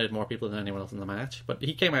 He eliminated more people than anyone else in the match. But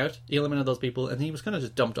he came out, he eliminated those people, and he was kind of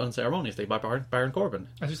just dumped unceremoniously by Baron Corbin.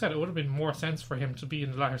 As you said, it would have been more sense for him to be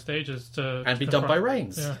in the latter stages to be dumped by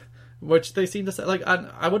Reigns. Yeah. Which they seem to say, like, and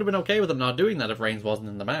I would have been okay with them not doing that if Reigns wasn't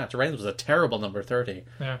in the match. Reigns was a terrible number 30.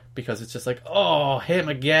 Yeah. Because it's just like, oh, him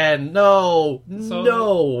again. No.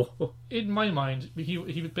 In my mind,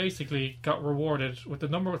 he basically got rewarded with the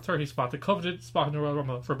number 30 spot, the coveted spot in the Royal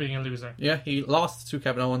Rumble, for being a loser. Yeah, he lost to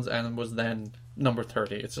Kevin Owens and was then number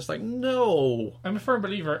 30. It's just like, no. I'm a firm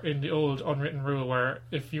believer in the old unwritten rule where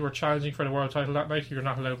if you were challenging for the world title that night, you're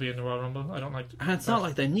not allowed to be in the Royal Rumble. I don't like And it's not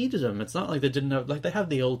like they needed him. It's not like they didn't have, like, they have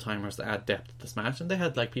the old timers to add depth to this match, and they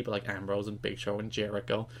had like people like Ambrose and Big Show and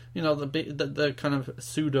Jericho, you know, the kind of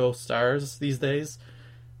pseudo stars these days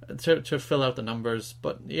to fill out the numbers.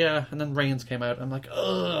 But yeah, and then Reigns came out. I'm like,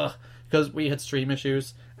 ugh, because we had stream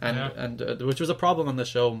issues. And which was a problem on the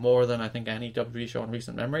show more than I think any WWE show in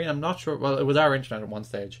recent memory. I'm not sure. Well, it was our internet at one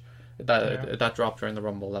stage that dropped during the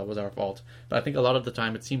Rumble. That was our fault. But I think a lot of the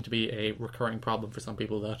time it seemed to be a recurring problem for some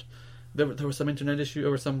people that there was some internet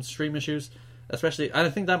issue or some stream issues, especially. And I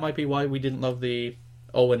think that might be why we didn't love the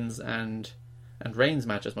Owens and Reigns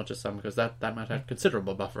match as much as some, because that match had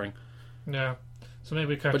considerable buffering. Yeah. So maybe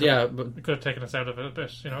we could have taken us out of it a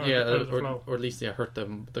bit, you know. Or at least hurt the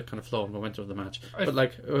kind of flow and momentum of the match. But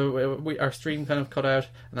like our stream kind of cut out,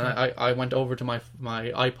 and then I went over to my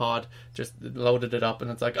iPod, just loaded it up,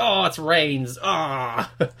 and it's like, oh, it's Reigns,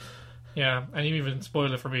 ah. Yeah, and you even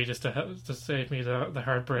spoiled it for me just to save me the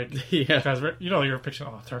heartbreak. Yeah, because you know you're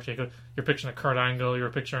picturing 30 good. You're picturing a Kurt Angle.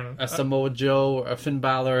 You're picturing a Samoa Joe, a Finn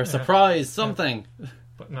Balor, a surprise, something.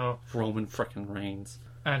 But no, Roman frickin' Reigns.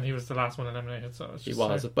 And he was the last one eliminated, so it's just he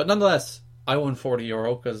was. But nonetheless, I won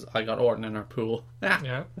 €40 because I got Orton in our pool.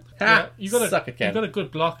 Yeah. Ha! You got Suck it, Ken. you got a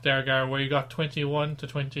good block there, Gar, where you got 21 to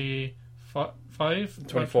 25?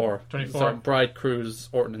 24. 24. So Bride, Cruz,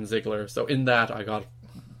 Orton, and Ziggler. So in that, I got.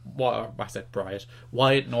 I said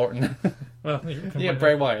Wyatt and Orton. Well, you can Yeah,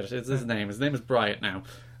 Bray Wyatt is his name. His name is Bryant now.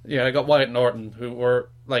 Yeah, I got Wyatt and Orton, who were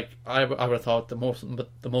like I would have thought the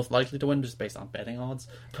most likely to win just based on betting odds.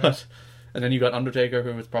 But and then you got Undertaker,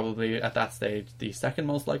 who was probably at that stage the second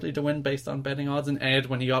most likely to win based on betting odds. And Ed,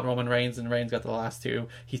 when he got Roman Reigns and Reigns got the last two,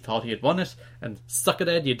 he thought he had won it. And suck it,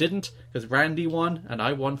 Ed, you didn't, because Randy won and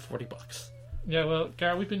I won $40. Yeah, well,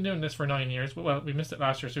 Gar, we've been doing this for 9 years. Well, we missed it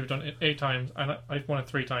last year, so we've done it 8 times, and I've won it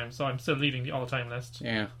 3 times, so I'm still leading the all-time list.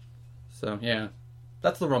 Yeah. So yeah,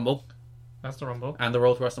 that's the Rumble That's the Rumble. and the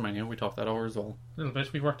Road to WrestleMania. We talked that over as well. A little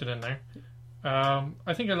bit. We worked it in there.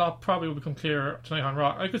 I think a lot probably will become clear tonight on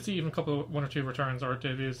Raw. I could see even a couple, 1 or 2 returns or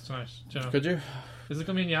debuts tonight. Do you know? Could you? Is it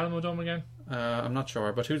going to be in the Alamo Dome again? I'm not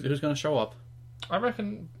sure, but who's going to show up? I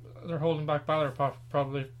reckon they're holding back Balor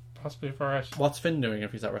possibly for it. What's Finn doing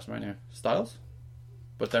if he's at WrestleMania? Styles?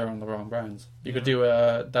 But they're on the wrong brands. You could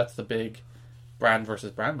Yeah. do that's the big brand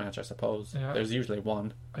versus brand match, I suppose. Yeah. There's usually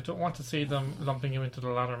one. I don't want to see them lumping him into the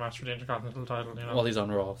ladder match for the Intercontinental title, you know. Well, he's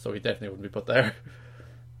on Raw, so he definitely wouldn't be put there.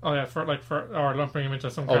 Oh yeah, or lumping him into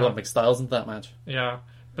some Oh, kind of... Olympic Styles into that match. Yeah.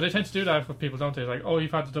 But they tend to do that with people, don't they? Like, oh,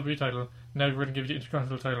 you've had the W title, now we're going to give you the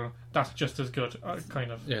Intercontinental title. That's just as good, kind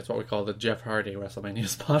of. Yeah, it's what we call the Jeff Hardy WrestleMania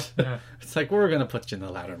spot. Yeah. It's like, we're going to put you in the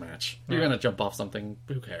ladder match. You're Yeah. going to jump off something.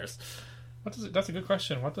 Who cares? That's a good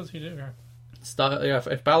question. What does he do here? Yeah,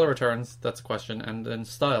 if Balor returns, that's a question, and then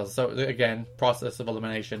Styles. So again, process of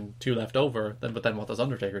elimination, 2 left over. But then what does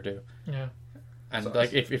Undertaker do? Yeah. And So-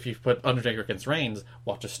 like if you put Undertaker against Reigns,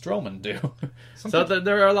 what does Strowman do? So Something-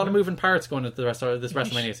 there are a lot of moving parts going into the rest of this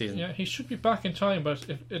WrestleMania season. Yeah, he should be back in time, but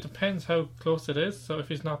it depends how close it is. So if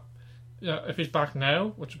he's not, if he's back now,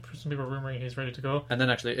 which some people are rumoring he's ready to go. And then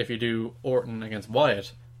actually, if you do Orton against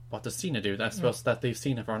Wyatt, what does Cena do? That's supposed that leaves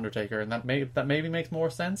Cena for Undertaker, and that maybe makes more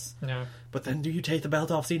sense. Yeah. But then, do you take the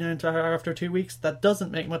belt off Cena after 2 weeks? That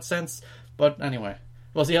doesn't make much sense. But anyway,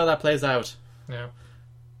 we'll see how that plays out. Yeah.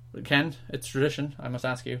 Ken, it's tradition. I must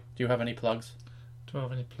ask you: do you have any plugs? Do I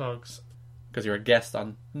have any plugs? Because you're a guest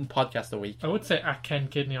on Podcast a Week. I would say at Ken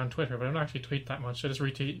Kidney on Twitter, but I don't actually tweet that much. I just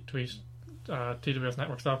retweet TWS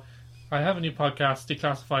Network stuff. I have a new podcast,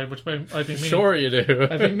 Declassified, which I've been meaning, Sure you do.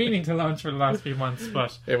 I've been meaning to launch for the last few months,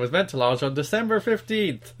 but It was meant to launch on December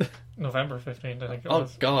 15th. November 15th, I think it Oh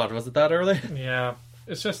was. God, was it that early? Yeah,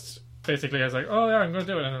 it's just basically I was like, oh yeah, I'm going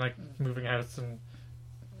to do it, and then like moving house and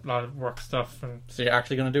a lot of work stuff, and So you're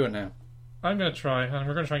actually going to do it now? I'm going to try, and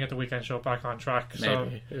we're going to try and get the weekend show back on track.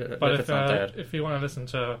 Maybe. So, but if it's not dead. if you want to listen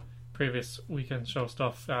to previous weekend show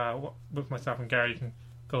stuff with myself and Gary, you can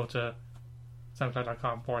go to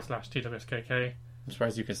soundcloud.com/TWSKK. I'm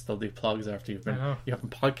surprised you can still do plugs after you know. haven't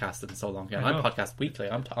podcasted in so long. Yeah, I I know. podcast weekly.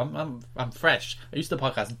 I'm fresh. I used to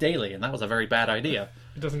podcast daily, and that was a very bad idea.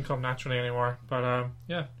 It doesn't come naturally anymore, but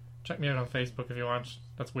yeah, check me out on Facebook if you want.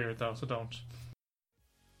 That's weird though, so don't.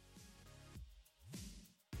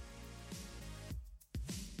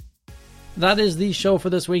 That is the show for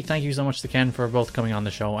this week. Thank you so much to Ken for both coming on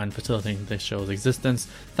the show and facilitating this show's existence.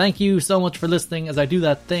 Thank you so much for listening as I do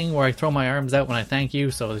that thing where I throw my arms out when I thank you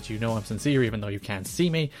so that you know I'm sincere even though you can't see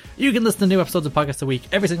me. You can listen to new episodes of Podcast a Week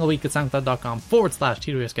every single week at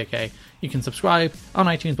soundcloud.com/TWSKK. You can subscribe on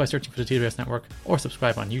iTunes by searching for the TWS Network or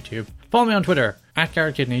subscribe on YouTube. Follow me on Twitter at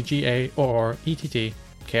Garrett Kidney,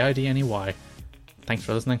 GARRETTKIDNEY. Thanks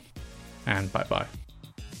for listening and bye bye.